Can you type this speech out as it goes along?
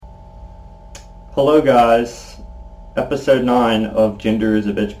Hello guys, episode 9 of Gender is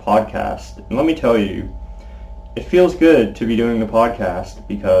a Bitch podcast. And let me tell you, it feels good to be doing the podcast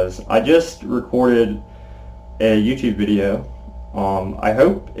because I just recorded a YouTube video. I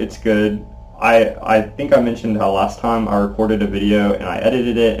hope it's good. I think I mentioned how last time I recorded a video and I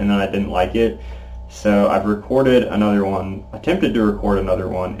edited it and then I didn't like it. So I've recorded another one, attempted to record another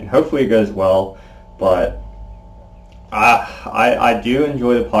one, and hopefully it goes well. But I do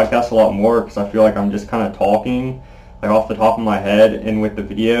enjoy the podcast a lot more because I feel like I'm just kind of talking like off the top of my head, and with the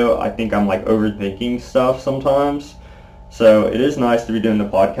video I think I'm like overthinking stuff sometimes. So it is nice to be doing the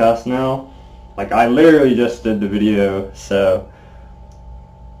podcast now. Like I literally just did the video, so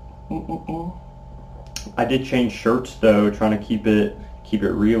I did change shirts though, trying to keep it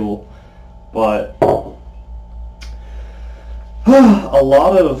real. But a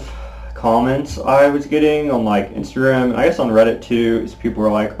lot of comments I was getting on like Instagram and I guess on Reddit too is people were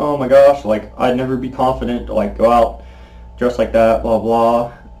like, oh my gosh, like I'd never be confident to like go out dressed like that, blah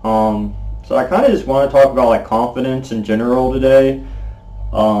blah. So I kind of just want to talk about like confidence in general today.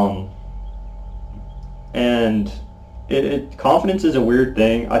 And confidence is a weird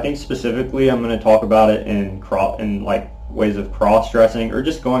thing. I think specifically I'm going to talk about it in like ways of cross-dressing or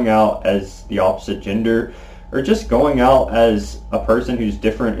just going out as the opposite gender, or just going out as a person who's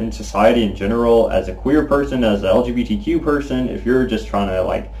different in society in general, as a queer person, as an LGBTQ person. If you're just trying to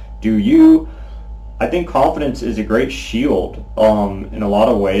like do you, I think confidence is a great shield in a lot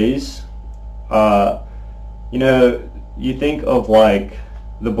of ways. You know, you think of like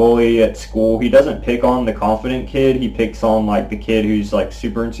the bully at school, he doesn't pick on the confident kid, he picks on like the kid who's like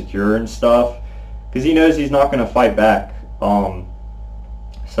super insecure and stuff, because he knows he's not going to fight back.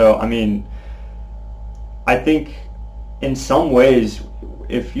 So I mean, I think in some ways,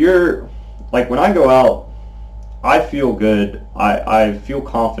 if you're like, when I go out, I feel good, I feel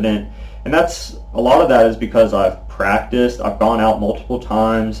confident, and that's a lot of that is because I've practiced, I've gone out multiple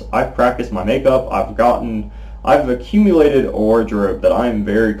times, I've practiced my makeup, I've accumulated a wardrobe that I'm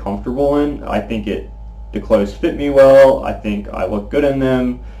very comfortable in. I think the clothes fit me well, I think I look good in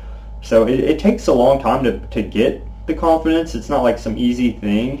them. So it takes a long time to get the confidence. It's not like some easy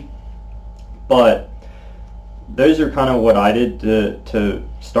thing, but those are kind of what I did to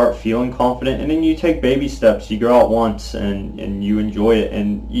start feeling confident. And then you take baby steps. You go out once and you enjoy it,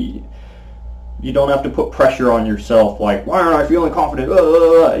 and you don't have to put pressure on yourself like, why aren't I feeling confident?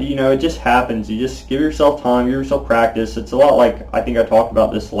 You know, it just happens. You just give yourself time, give yourself practice. It's a lot like, I think I talked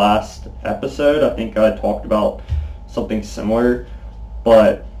about this last episode. I think I talked about something similar.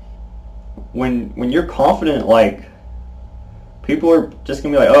 But when you're confident, like, people are just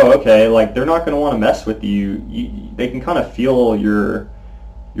going to be like, oh, okay, like, they're not going to want to mess with you. They can kind of feel your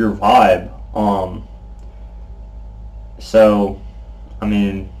vibe. So, I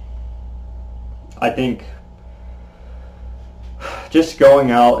mean, I think just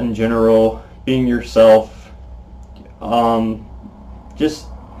going out in general, being yourself, just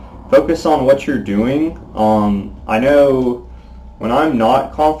focus on what you're doing. I know when I'm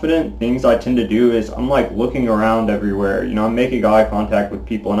not confident, things I tend to do is I'm like looking around everywhere. You know, I'm making eye contact with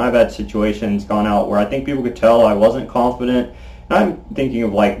people, and I've had situations gone out where I think people could tell I wasn't confident. And I'm thinking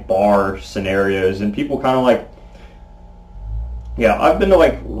of like bar scenarios, and people kind of like, yeah, I've been to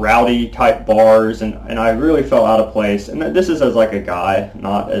like rowdy type bars, and I really felt out of place. And this is as like a guy,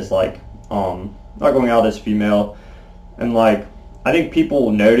 not as like, not going out as female. And like, I think people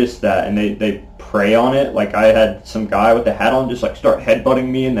notice that and they prey on it. Like I had some guy with a hat on just like start headbutting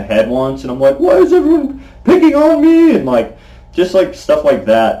me in the head once, and I'm like, why is everyone picking on me? And like, just like stuff like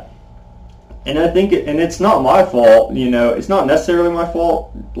that. And I think, and it's not my fault, you know, it's not necessarily my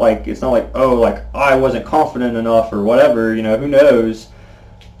fault. Like, it's not like, oh, like, I wasn't confident enough or whatever, you know, who knows.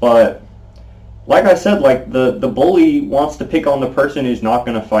 But, like I said, like, the bully wants to pick on the person who's not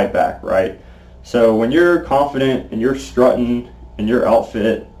going to fight back, right? So when you're confident and you're strutting in your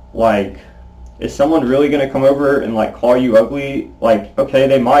outfit, like, is someone really going to come over and, like, call you ugly? Like, okay,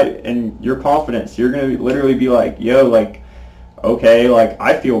 they might, and your confidence, you're going to literally be like, yo, like, okay, like,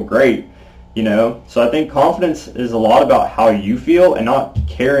 I feel great. You know, so I think confidence is a lot about how you feel and not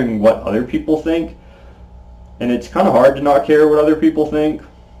caring what other people think. And it's kind of hard to not care what other people think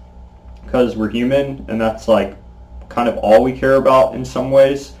because we're human, and that's like kind of all we care about in some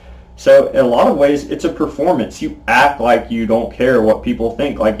ways. So in a lot of ways, it's a performance. You act like you don't care what people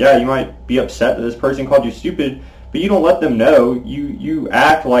think. Like, yeah, you might be upset that this person called you stupid, but you don't let them know. You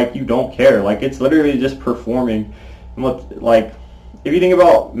act like you don't care. Like, it's literally just performing. And what, like, if you think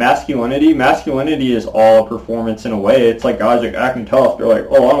about masculinity is all a performance in a way. It's like guys like acting tough. They're like,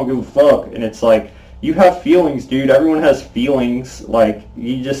 oh, I don't give a fuck. And it's like, you have feelings, dude. Everyone has feelings. Like,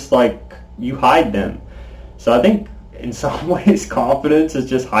 you just, like, you hide them. So I think in some ways confidence is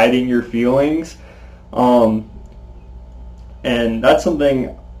just hiding your feelings. And that's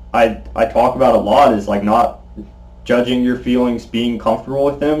something I talk about a lot, is like not judging your feelings, being comfortable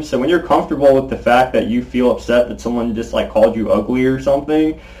with them. So when you're comfortable with the fact that you feel upset that someone just like called you ugly or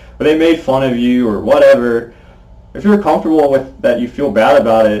something, or they made fun of you or whatever, if you're comfortable with that, you feel bad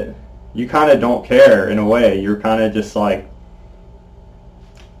about it, you kind of don't care in a way. You're kind of just like,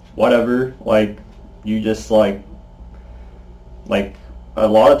 whatever, like, you just like a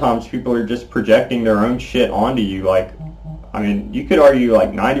lot of times people are just projecting their own shit onto you. Like, I mean, you could argue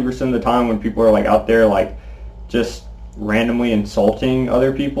like 90% of the time when people are like out there like just randomly insulting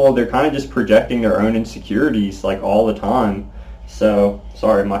other people, they're kind of just projecting their own insecurities like all the time. So,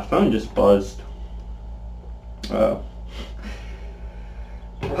 sorry, my phone just buzzed.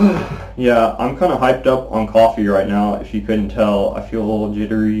 Yeah, I'm kind of hyped up on coffee right now. If you couldn't tell, I feel a little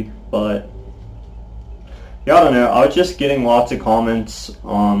jittery, but yeah, I don't know. I was just getting lots of comments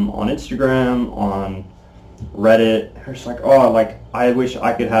on Instagram, on Reddit. It's like, oh, like, I wish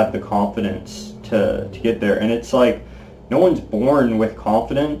I could have the confidence to get there. And it's like, no one's born with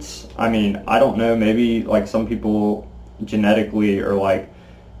confidence. I mean, I don't know, maybe like some people genetically are like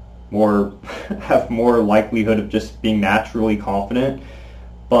more, have more likelihood of just being naturally confident.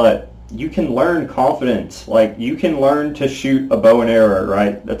 But you can learn confidence. Like, you can learn to shoot a bow and arrow,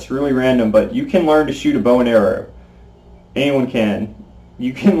 right? That's really random, but you can learn to shoot a bow and arrow. Anyone can.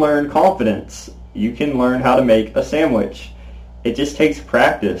 You can learn confidence. You can learn how to make a sandwich. It just takes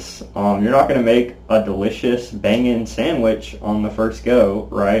practice. You're not going to make a delicious banging sandwich on the first go,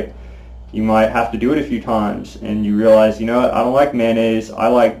 right? You might have to do it a few times, and you realize, you know what, I don't like mayonnaise. I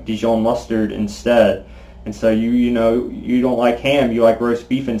like Dijon mustard instead. And so you don't like ham, you like roast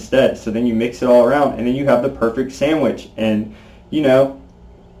beef instead. So then you mix it all around, and then you have the perfect sandwich. And, you know,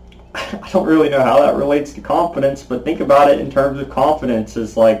 I don't really know how that relates to confidence, but think about it in terms of confidence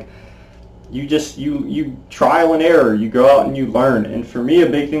as like, you trial and error, you go out and you learn. And for me, a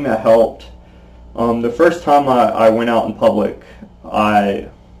big thing that helped, the first time I went out in public, I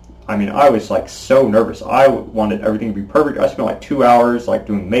was like so nervous. I wanted everything to be perfect. I spent like 2 hours like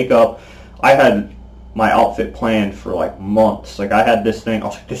doing makeup. I had my outfit planned for like months. Like, I had this thing, I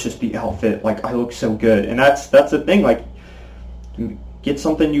was like, this is the outfit, like, I look so good. And that's the thing, like, get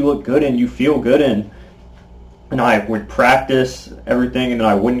something you look good in, you feel good in. And I would practice everything, and then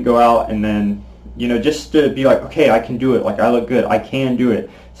I wouldn't go out, and then, you know, just to be like, okay, I can do it, like, I look good, I can do it.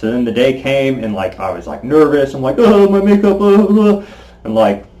 So then the day came, and like, I was like nervous, I'm like, oh, my makeup, blah, blah. And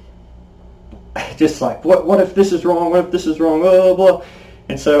like, just like, what if this is wrong, what if this is wrong, blah, blah.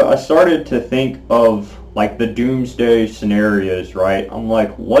 And so I started to think of like the doomsday scenarios, right? I'm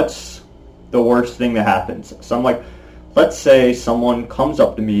like, what's the worst thing that happens? So I'm like, let's say someone comes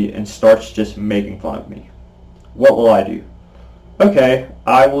up to me and starts just making fun of me. What will I do? Okay,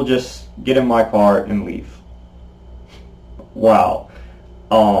 I will just get in my car and leave. Wow.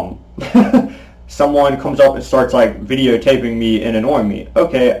 Someone comes up and starts like videotaping me and annoying me.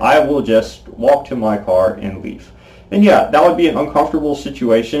 Okay, I will just walk to my car and leave. And yeah, that would be an uncomfortable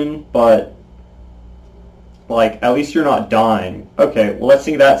situation, but like, at least you're not dying. Okay, well, let's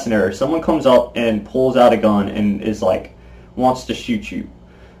think of that scenario. Someone comes up and pulls out a gun and is like, wants to shoot you.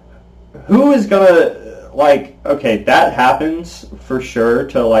 Who is gonna, like, okay, that happens for sure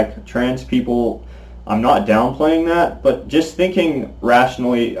to like trans people. I'm not downplaying that, but just thinking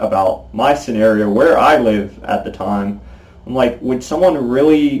rationally about my scenario where I live at the time, I'm like, would someone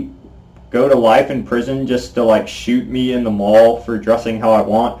really go to life in prison just to like shoot me in the mall for dressing how I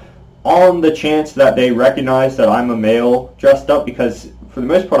want, on the chance that they recognize that I'm a male dressed up? Because for the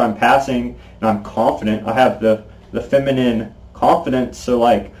most part I'm passing and I'm confident. I have the feminine confidence, so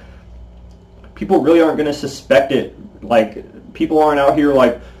like, people really aren't going to suspect it. Like, people aren't out here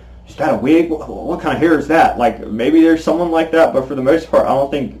like, is that a wig? What kind of hair is that? Like, maybe there's someone like that, but for the most part I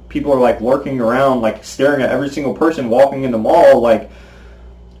don't think people are like lurking around like staring at every single person walking in the mall like,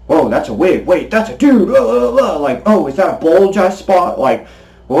 whoa, that's a wig. Wait, that's a dude. Like, oh, is that a bulge I spot? Like,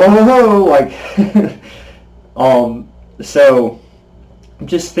 whoa, like, so I'm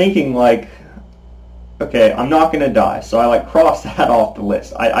just thinking like, okay, I'm not going to die. So I like cross that off the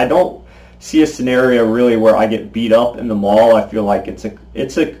list. I don't see a scenario really where I get beat up in the mall. I feel like it's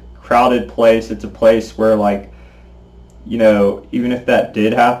a crowded place. It's a place where like, you know, even if that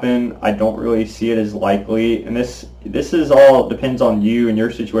did happen, I don't really see it as likely. And this is all depends on you and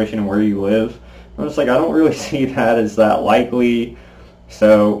your situation and where you live. I'm just like, I don't really see that as that likely.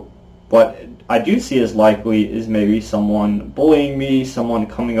 So what I do see as likely is maybe someone bullying me, someone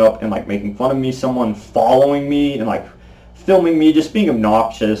coming up and like making fun of me, someone following me and like filming me, just being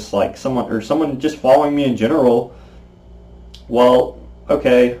obnoxious, like someone just following me in general, well,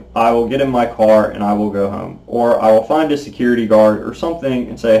 okay, I will get in my car and I will go home. Or I will find a security guard or something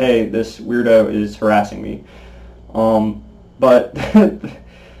and say, hey, this weirdo is harassing me. But,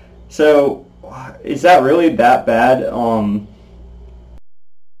 so, is that really that bad?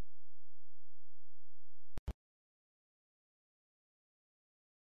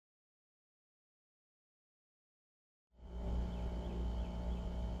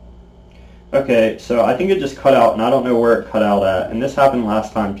 Okay, so I think it just cut out, and I don't know where it cut out at. And this happened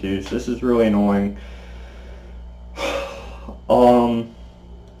last time too, so this is really annoying. Um,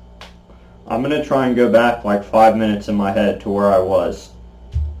 I'm gonna try and go back like 5 minutes in my head to where I was.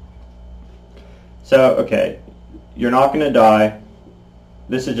 So, okay, you're not gonna die.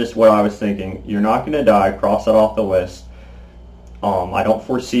 This is just what I was thinking. You're not gonna die. Cross that off the list. I don't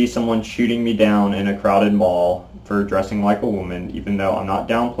foresee someone shooting me down in a crowded mall for dressing like a woman, even though I'm not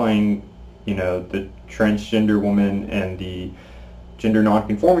downplaying, the transgender woman and the gender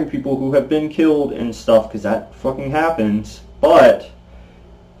non-conforming people who have been killed and stuff, because that fucking happens. But,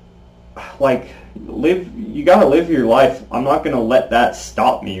 like, you gotta live your life. I'm not gonna let that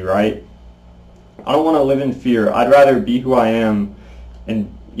stop me, right? I don't want to live in fear. I'd rather be who I am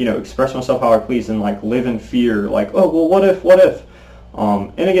and, express myself how I please than, like, live in fear, like, oh, well, what if?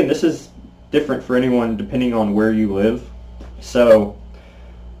 And again, this is different for anyone depending on where you live. So,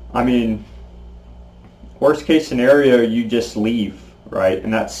 I mean, worst case scenario, you just leave, right?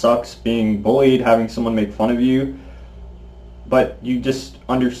 And that sucks, being bullied, having someone make fun of you. But you just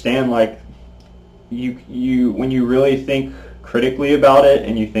understand, like, you when you really think critically about it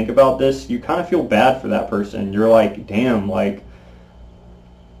and you think about this, you kind of feel bad for that person. You're like, damn, like,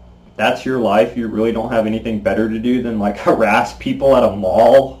 that's your life. You really don't have anything better to do than, like, harass people at a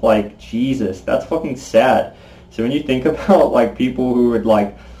mall. Like, Jesus, that's fucking sad. So when you think about, like, people who would,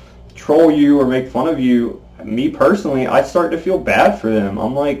 like, troll you or make fun of you, me personally, I start to feel bad for them.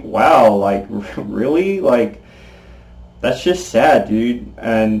 I'm like, wow, like, really? Like, that's just sad, dude.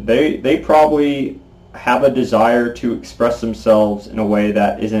 And they probably have a desire to express themselves in a way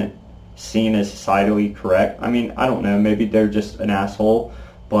that isn't seen as societally correct. I mean, I don't know, maybe they're just an asshole,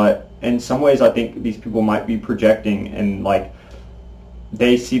 but in some ways I think these people might be projecting, and, like,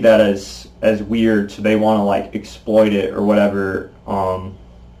 they see that as weird, so they want to, like, exploit it or whatever.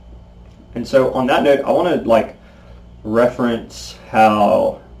 And so on that note, I want to, like, reference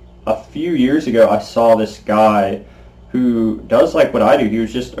how a few years ago I saw this guy who does, like, what I do. He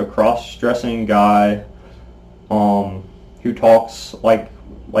was just a cross-dressing guy who talks like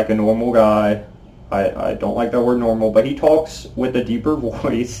a normal guy. I don't like that word normal, but he talks with a deeper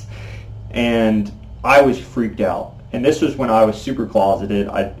voice, and I was freaked out. And this was when I was super closeted.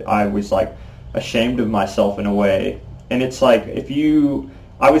 I was, like, ashamed of myself in a way. And it's like,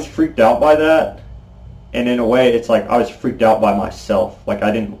 I was freaked out by that, and in a way it's like I was freaked out by myself. Like,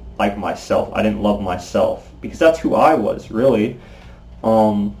 I didn't like myself. I didn't love myself, because that's who I was, really.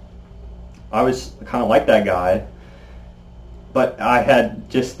 I was kind of like that guy, but I had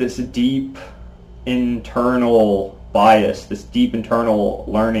just this deep internal bias, this deep internal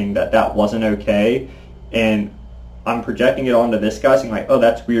learning that wasn't okay, and I'm projecting it onto this guy, saying, like, oh,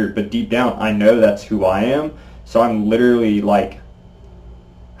 that's weird, but deep down I know that's who I am. So I'm literally like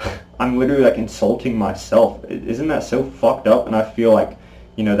insulting myself. Isn't that so fucked up? And I feel like,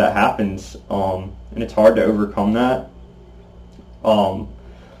 that happens, and it's hard to overcome that.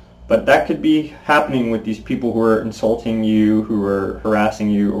 But that could be happening with these people who are insulting you, who are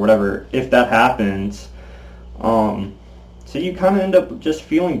harassing you, or whatever, if that happens. So you kind of end up just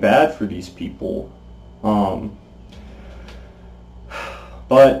feeling bad for these people.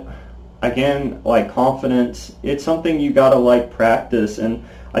 But again, like, confidence, it's something you gotta, like, practice, and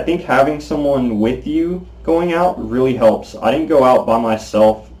I think having someone with you going out really helps. I didn't go out by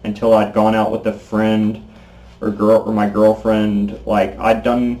myself until I'd gone out with a friend or my girlfriend. Like, I'd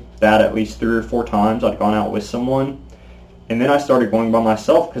done that at least 3 or 4 times. I'd gone out with someone, and then I started going by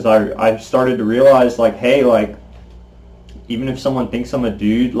myself, because I started to realize, like, hey, like, even if someone thinks I'm a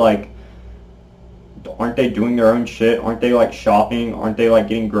dude, like, aren't they doing their own shit? Aren't they, like, shopping? Aren't they, like,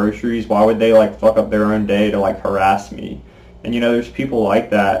 getting groceries? Why would they, like, fuck up their own day to, like, harass me? And, there's people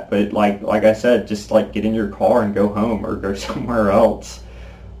like that, but, like I said, just, like, get in your car and go home or go somewhere else.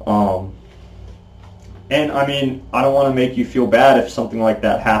 And, I mean, I don't want to make you feel bad if something like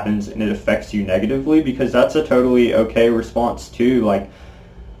that happens and it affects you negatively, because that's a totally okay response, too. Like,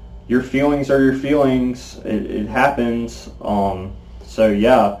 your feelings are your feelings. It happens. So,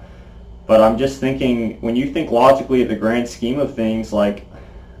 yeah. But I'm just thinking, when you think logically at the grand scheme of things, like,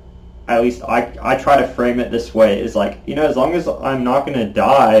 at least I try to frame it this way, is like, you know, as long as I'm not going to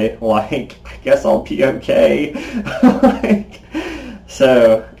die, like, I guess I'll be okay. Like,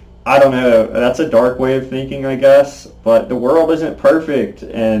 so, I don't know. That's a dark way of thinking, I guess. But the world isn't perfect,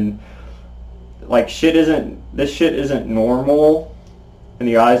 and like this shit isn't normal in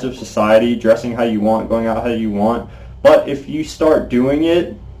the eyes of society, dressing how you want, going out how you want. But if you start doing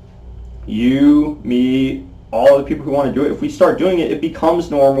it, you, me, all the people who want to do it, if we start doing it, it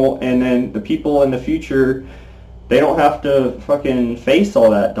becomes normal, and then the people in the future, they don't have to fucking face all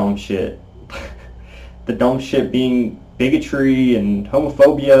that dumb shit. The dumb shit being bigotry and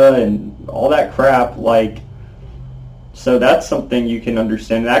homophobia and all that crap, like, so that's something you can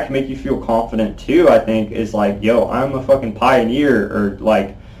understand. That can make you feel confident too, I think, is like, yo, I'm a fucking pioneer, or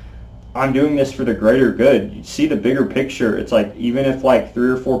like, I'm doing this for the greater good. You see the bigger picture. It's like, even if like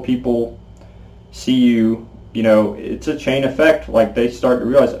 3 or 4 people see you, you know, it's a chain effect. Like, they start to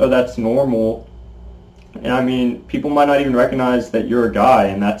realize, oh, that's normal. And I mean, people might not even recognize that you're a guy,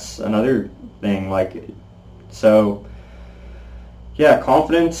 and that's another thing. Like, so yeah,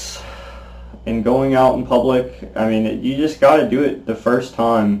 confidence in going out in public. I mean, you just got to do it the first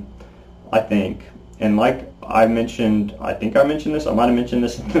time, I think. And like I mentioned, I think I mentioned this, I might have mentioned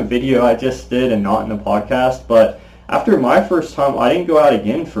this in the video I just did and not in the podcast, but after my first time, I didn't go out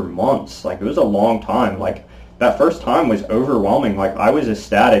again for months. Like, it was a long time. Like, that first time was overwhelming. Like, I was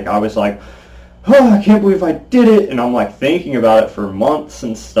ecstatic. I was like, oh, I can't believe I did it. And I'm like thinking about it for months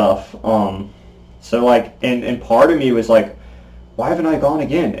and stuff. So like, and part of me was like, why haven't I gone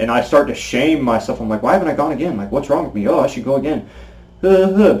again? And I start to shame myself. I'm like, why haven't I gone again? Like, what's wrong with me? Oh, I should go again.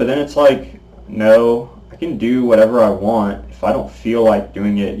 But then it's like, no, I can do whatever I want. If I don't feel like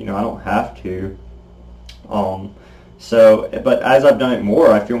doing it, you know, I don't have to. So, but as I've done it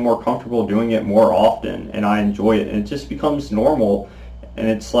more, I feel more comfortable doing it more often, and I enjoy it, and it just becomes normal. And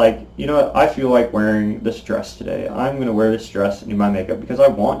it's like, you know what, I feel like wearing this dress today. I'm going to wear this dress and do my makeup because I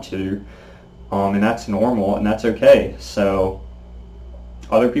want to, and that's normal, and that's okay. So,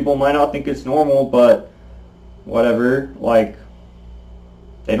 other people might not think it's normal, but whatever, like,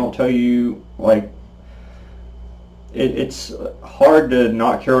 they don't tell you, like, it's hard to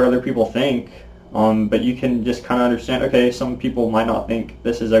not care what other people think. But you can just kind of understand, okay, some people might not think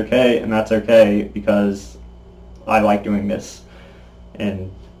this is okay, and that's okay because I like doing this.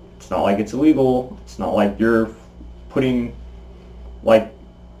 And it's not like it's illegal. It's not like you're putting, like,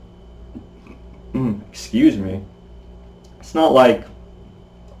 excuse me. It's not like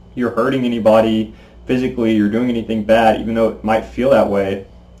you're hurting anybody physically, you're doing anything bad, even though it might feel that way.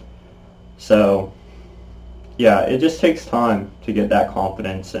 So, yeah, it just takes time to get that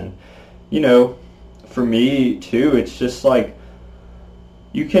confidence. And, you know, for me too, it's just like,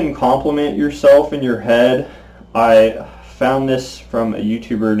 you can compliment yourself in your head. I found this from a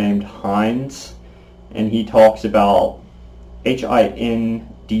YouTuber named Heinz, and he talks about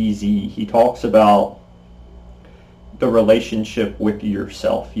HINDZ. He talks about the relationship with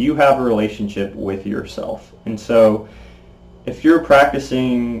yourself. You have a relationship with yourself. And so if you're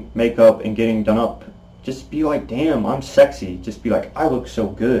practicing makeup and getting done up, just be like, damn, I'm sexy. Just be like, I look so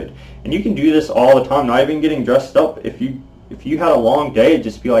good. And you can do this all the time, not even getting dressed up. If you had a long day,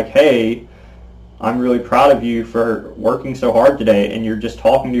 just be like, hey, I'm really proud of you for working so hard today. And you're just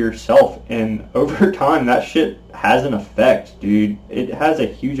talking to yourself. And over time, that shit has an effect, dude. It has a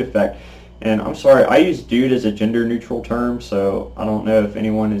huge effect. And I'm sorry, I use dude as a gender neutral term, so I don't know if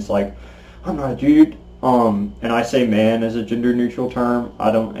anyone is like, I'm not a dude. And I say man as a gender neutral term.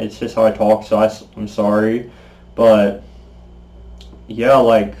 It's just how I talk, so I'm sorry. But, yeah,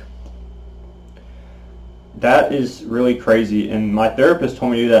 like, that is really crazy. And my therapist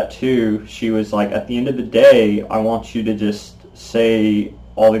told me to do that too. She was like, at the end of the day, I want you to just say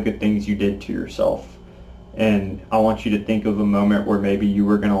all the good things you did to yourself. And I want you to think of a moment where maybe you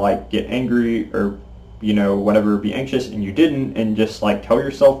were going to, like, get angry or, you know, whatever, be anxious, and you didn't, and just, like, tell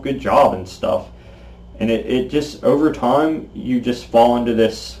yourself good job and stuff. And it just, over time, you just fall into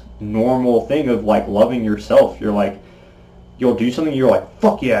this normal thing of, like, loving yourself. You're like, you'll do something, you're like,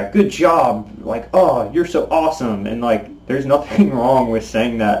 fuck yeah, good job. Like, oh, you're so awesome. And, like, there's nothing wrong with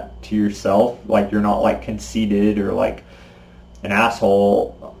saying that to yourself. Like, you're not, like, conceited or, like, an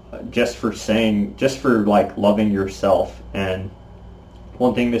asshole just for like, loving yourself. And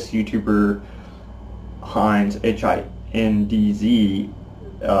one thing this YouTuber, Heinz, HINDZ,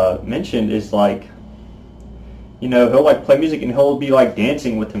 mentioned is, like, you know, he'll, like, play music and he'll be, like,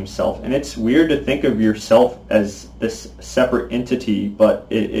 dancing with himself. And it's weird to think of yourself as this separate entity, but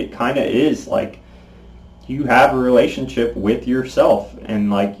it kind of is. Like, you have a relationship with yourself. And,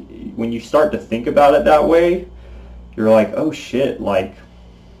 like, when you start to think about it that way, you're like, oh shit, like,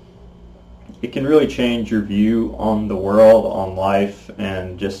 it can really change your view on the world, on life,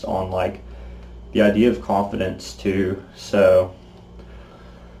 and just on like the idea of confidence too. So,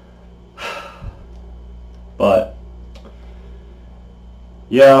 but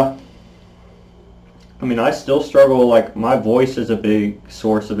yeah, I mean, I still struggle. Like, my voice is a big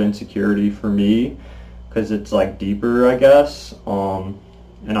source of insecurity for me because it's like deeper, I guess.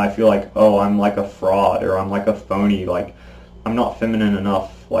 And I feel like, oh, I'm like a fraud, or I'm like a phony. Like, I'm not feminine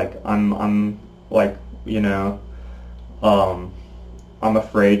enough. Like, I'm like, you know, I'm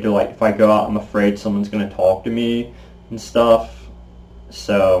afraid to, like, if I go out, I'm afraid someone's gonna talk to me and stuff.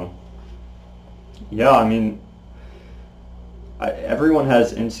 So, yeah, I mean, everyone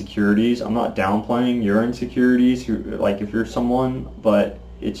has insecurities. I'm not downplaying your insecurities, like, if you're someone, but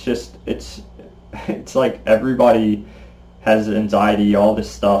it's just, it's like everybody has anxiety, all this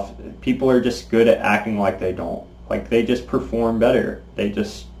stuff. People are just good at acting like they don't. Like, they just perform better. They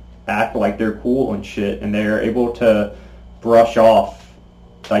just act like they're cool and shit, and they're able to brush off.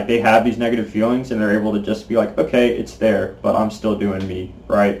 Like, they have these negative feelings, and they're able to just be like, okay, it's there, but I'm still doing me,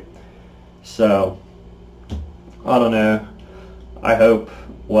 right? So, I don't know. I hope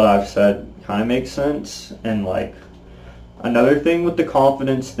what I've said kind of makes sense. And, like, another thing with the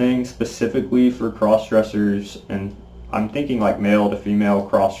confidence thing, specifically for cross-dressers, and I'm thinking like male to female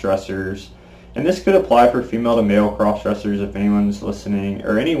cross-dressers, and this could apply for female to male cross-dressers if anyone's listening,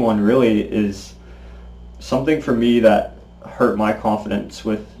 or anyone really, is something for me that hurt my confidence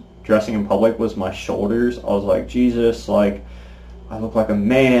with dressing in public was my shoulders. I was like, Jesus, like, I look like a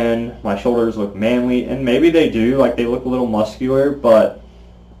man, my shoulders look manly, and maybe they do, like, they look a little muscular, but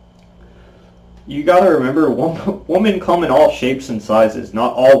you gotta remember, women come in all shapes and sizes.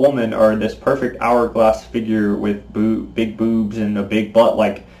 Not all women are this perfect hourglass figure with big boobs and a big butt.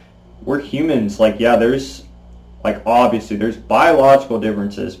 Like, we're humans. Like, yeah, there's, like, obviously, there's biological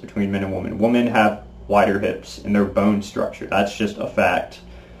differences between men and women. Women have wider hips in their bone structure. That's just a fact.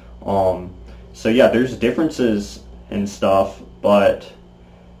 So, yeah, there's differences and stuff, but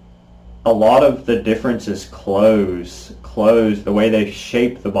a lot of the difference is clothes, the way they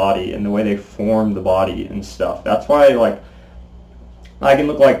shape the body and the way they form the body and stuff. That's why, like, I can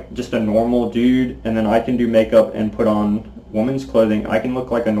look like just a normal dude, and then I can do makeup and put on women's clothing. I can look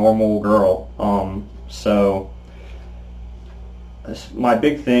like a normal girl. So my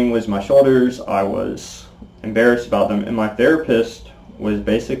big thing was my shoulders. I was embarrassed about them, and my therapist was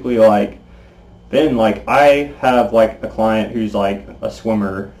basically like, then, like, I have, like, a client who's, like, a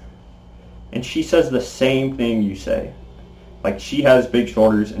swimmer, and she says the same thing you say. Like, she has big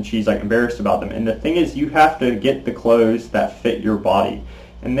shoulders, and she's, like, embarrassed about them. And the thing is, you have to get the clothes that fit your body.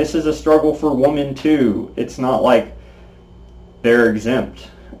 And this is a struggle for women, too. It's not like they're exempt,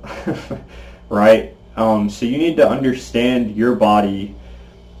 right? So you need to understand your body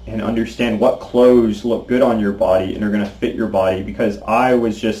and understand what clothes look good on your body and are going to fit your body, because I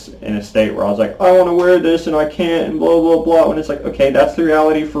was just in a state where I was like, I want to wear this and I can't, and blah, blah, blah. And it's like, okay, that's the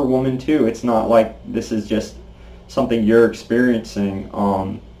reality for women, too. It's not like this is just something you're experiencing.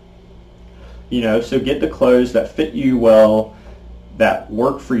 You know, so get the clothes that fit you well, that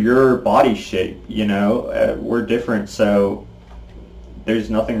work for your body shape. You know, we're different, so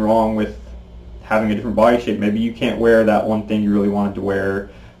there's nothing wrong with having a different body shape. Maybe you can't wear that one thing you really wanted to wear,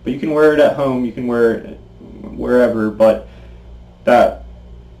 but you can wear it at home, you can wear it wherever, but that,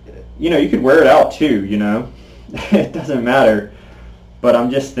 you know, you could wear it out too, you know. It doesn't matter. But I'm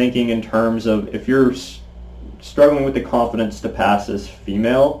just thinking in terms of, if you're struggling with the confidence to pass as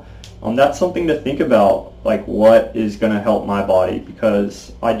female, that's something to think about, like, what is going to help my body,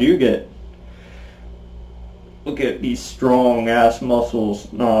 because I do get, look at these strong ass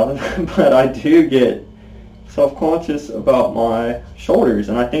muscles, no, but I do get self-conscious about my shoulders,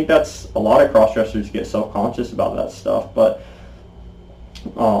 and I think that's, a lot of cross-dressers get self-conscious about that stuff, but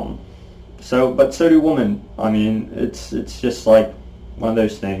so do women. I mean, it's just like one of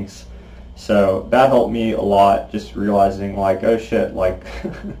those things. So that helped me a lot, just realizing, like, oh shit, like,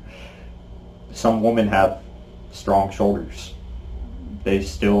 some women have strong shoulders. They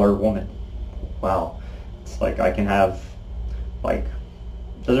still are women. Wow. It's like, I can have, like,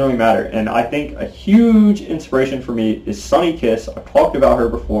 doesn't really matter. And I think a huge inspiration for me is Sunny Kiss. I've talked about her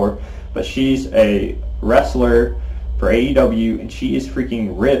before, but she's a wrestler for AEW, and she is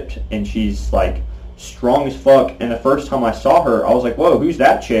freaking ripped, and she's, like, strong as fuck. And the first time I saw her, I was like, whoa, who's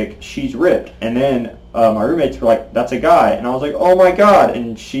that chick? She's ripped. And then my roommates were like, that's a guy. And I was like, oh my god.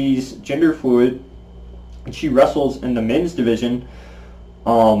 And she's gender fluid, and she wrestles in the men's division.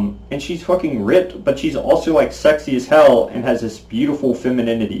 And she's fucking ripped, but she's also, like, sexy as hell and has this beautiful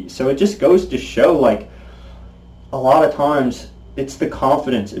femininity. So it just goes to show, like, a lot of times it's the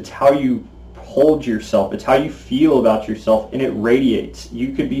confidence, it's how you hold yourself. It's how you feel about yourself, and it radiates.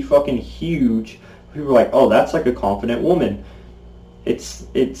 You could be fucking huge. People are like, oh, that's like a confident woman. It's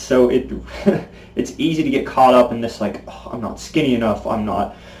it's easy to get caught up in this, like, oh, I'm not skinny enough, I'm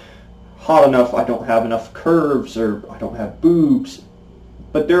not hot enough, I don't have enough curves, or I don't have boobs.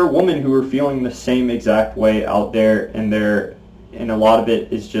 But there are women who are feeling the same exact way out there, and a lot of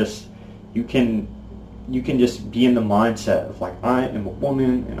it is just you can just be in the mindset of like, I am a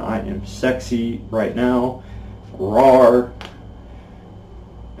woman and I am sexy right now, rawr,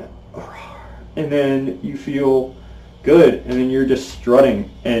 and then you feel good, and then you're just strutting,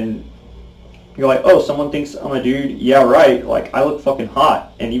 and you're like, oh, someone thinks I'm a dude, yeah, right, like, I look fucking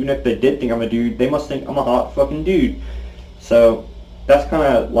hot, and even if they did think I'm a dude, they must think I'm a hot fucking dude. So that's kind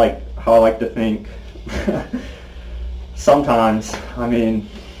of like how I like to think. Sometimes, I mean,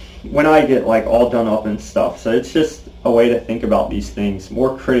 when I get like all done up and stuff, so it's just a way to think about these things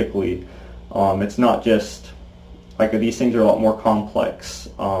more critically. It's not just, like, these things are a lot more complex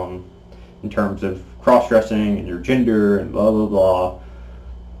in terms of cross-dressing and your gender and blah blah blah.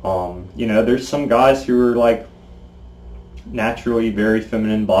 You know, there's some guys who are like naturally very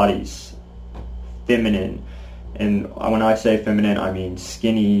feminine bodies, feminine, and when I say feminine, I mean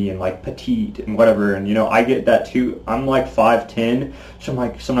skinny and like petite and whatever. And you know, I get that too. I'm like 5'10", so I'm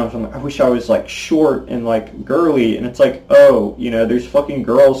like, sometimes I'm like, I wish I was like short and like girly. And it's like, oh, you know, there's fucking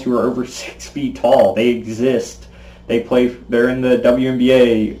girls who are over 6 feet tall. They exist. They're in the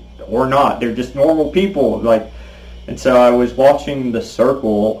WNBA or not. They're just normal people. Like, and so I was watching The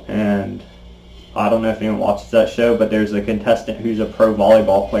Circle, and I don't know if anyone watches that show, but there's a contestant who's a pro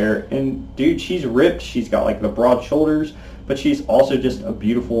volleyball player, and dude, she's ripped. She's got like the broad shoulders, but she's also just a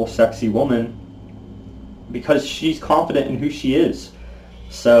beautiful, sexy woman because she's confident in who she is.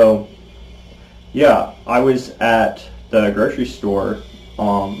 So, yeah, I was at the grocery store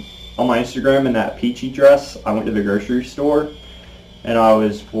on my Instagram in that peachy dress. I went to the grocery store, and I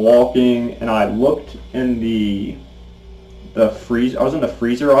was walking, and I looked in the freezer. I was in the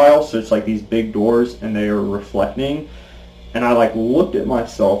freezer aisle, so it's like these big doors, and they are reflecting. And I like looked at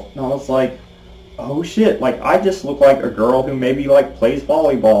myself, and I was like, oh shit, like I just look like a girl who maybe like plays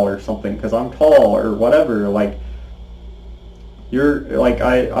volleyball or something because I'm tall or whatever. Like, you're like,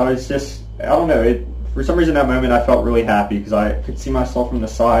 I was just, I don't know, for some reason that moment I felt really happy because I could see myself from the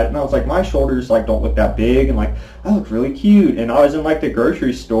side, and I was like, my shoulders like don't look that big, and like I look really cute. And I was in like the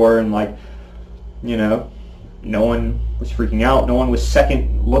grocery store, and like, you know, no one was freaking out. No one was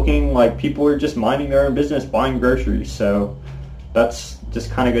second looking. Like, people were just minding their own business, buying groceries. So that's just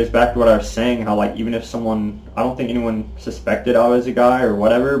kind of goes back to what I was saying, how like even if someone, I don't think anyone suspected I was a guy or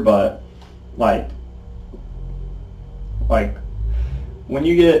whatever, but like when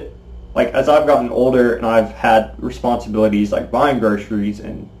you get, like, as I've gotten older and I've had responsibilities like buying groceries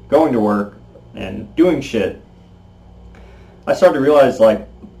and going to work and doing shit, I started to realize like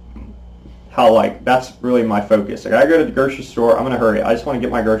how like that's really my focus. Like, I go to the grocery store, I'm gonna hurry. I just want to get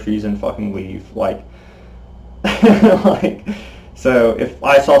my groceries and fucking leave. Like, like, so if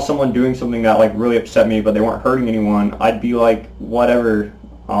I saw someone doing something that like really upset me, but they weren't hurting anyone, I'd be like, whatever.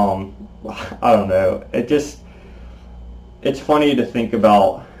 I don't know. It's funny to think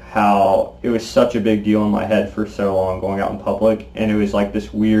about how it was such a big deal in my head for so long going out in public, and it was like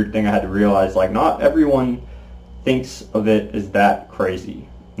this weird thing I had to realize, like, not everyone thinks of it as that crazy.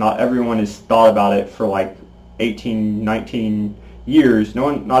 Not everyone has thought about it for like 18, 19 years.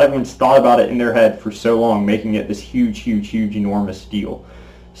 Not everyone's thought about it in their head for so long, making it this huge, huge, huge, enormous deal.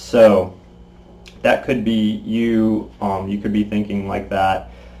 So that could be you. You could be thinking like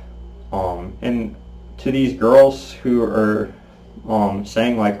that. And to these girls who are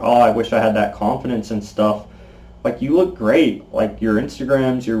saying like, oh, I wish I had that confidence and stuff, like, you look great. Like, your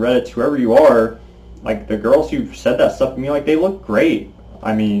Instagrams, your Reddits, whoever you are, like, the girls who've said that stuff to me, like, they look great.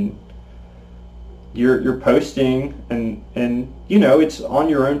 I mean, you're posting, and you know, it's on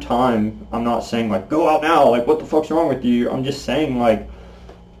your own time. I'm not saying like, go out now, like, what the fuck's wrong with you? I'm just saying, like,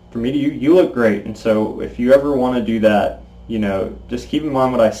 for me, you look great. And so if you ever want to do that, you know, just keep in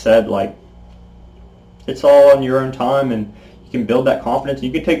mind what I said. Like, it's all on your own time, and you can build that confidence.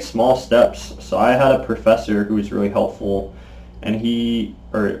 You can take small steps. So I had a professor who was really helpful, and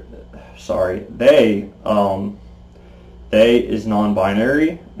they is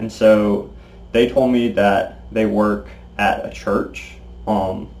non-binary, and so they told me that they work at a church,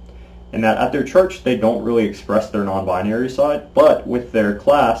 and that at their church they don't really express their non-binary side, but with their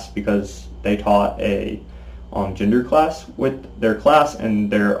class, because they taught a gender class, with their class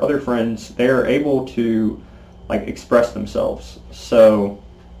and their other friends, they are able to like express themselves. So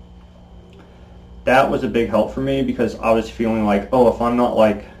that was a big help for me, because I was feeling like, oh, if I'm not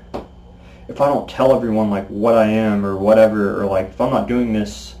like, if I don't tell everyone like what I am or whatever, or like if I'm not doing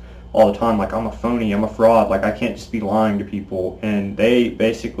this all the time, like I'm a phony, I'm a fraud, like I can't just be lying to people. And they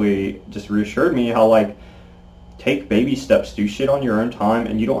basically just reassured me how like take baby steps, do shit on your own time,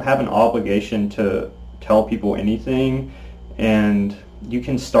 and you don't have an obligation to tell people anything. And you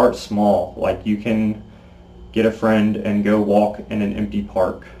can start small. Like you can get a friend and go walk in an empty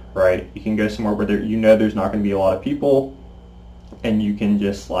park, right? You can go somewhere where you know there's not going to be a lot of people, and you can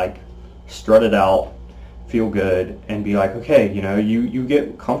just like strut it out, feel good, and be like, okay, you know, you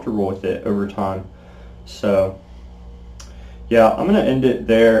get comfortable with it over time. So yeah, I'm going to end it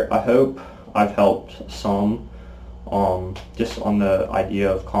there. I hope I've helped some just on the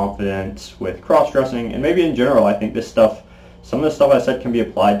idea of confidence with cross-dressing, and maybe in general. I think some of the stuff I said can be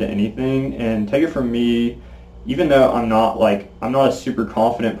applied to anything. And take it from me, even though I'm not a super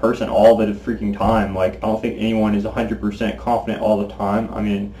confident person all the freaking time. Like I don't think anyone is 100% confident all the time. I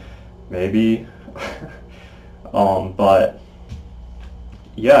mean, maybe, but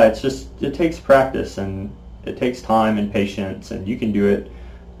yeah, it takes practice, and it takes time and patience, and you can do it.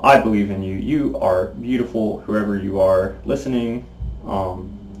 I believe in you. You are beautiful, whoever you are listening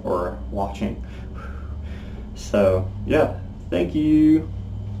or watching. So yeah, thank you.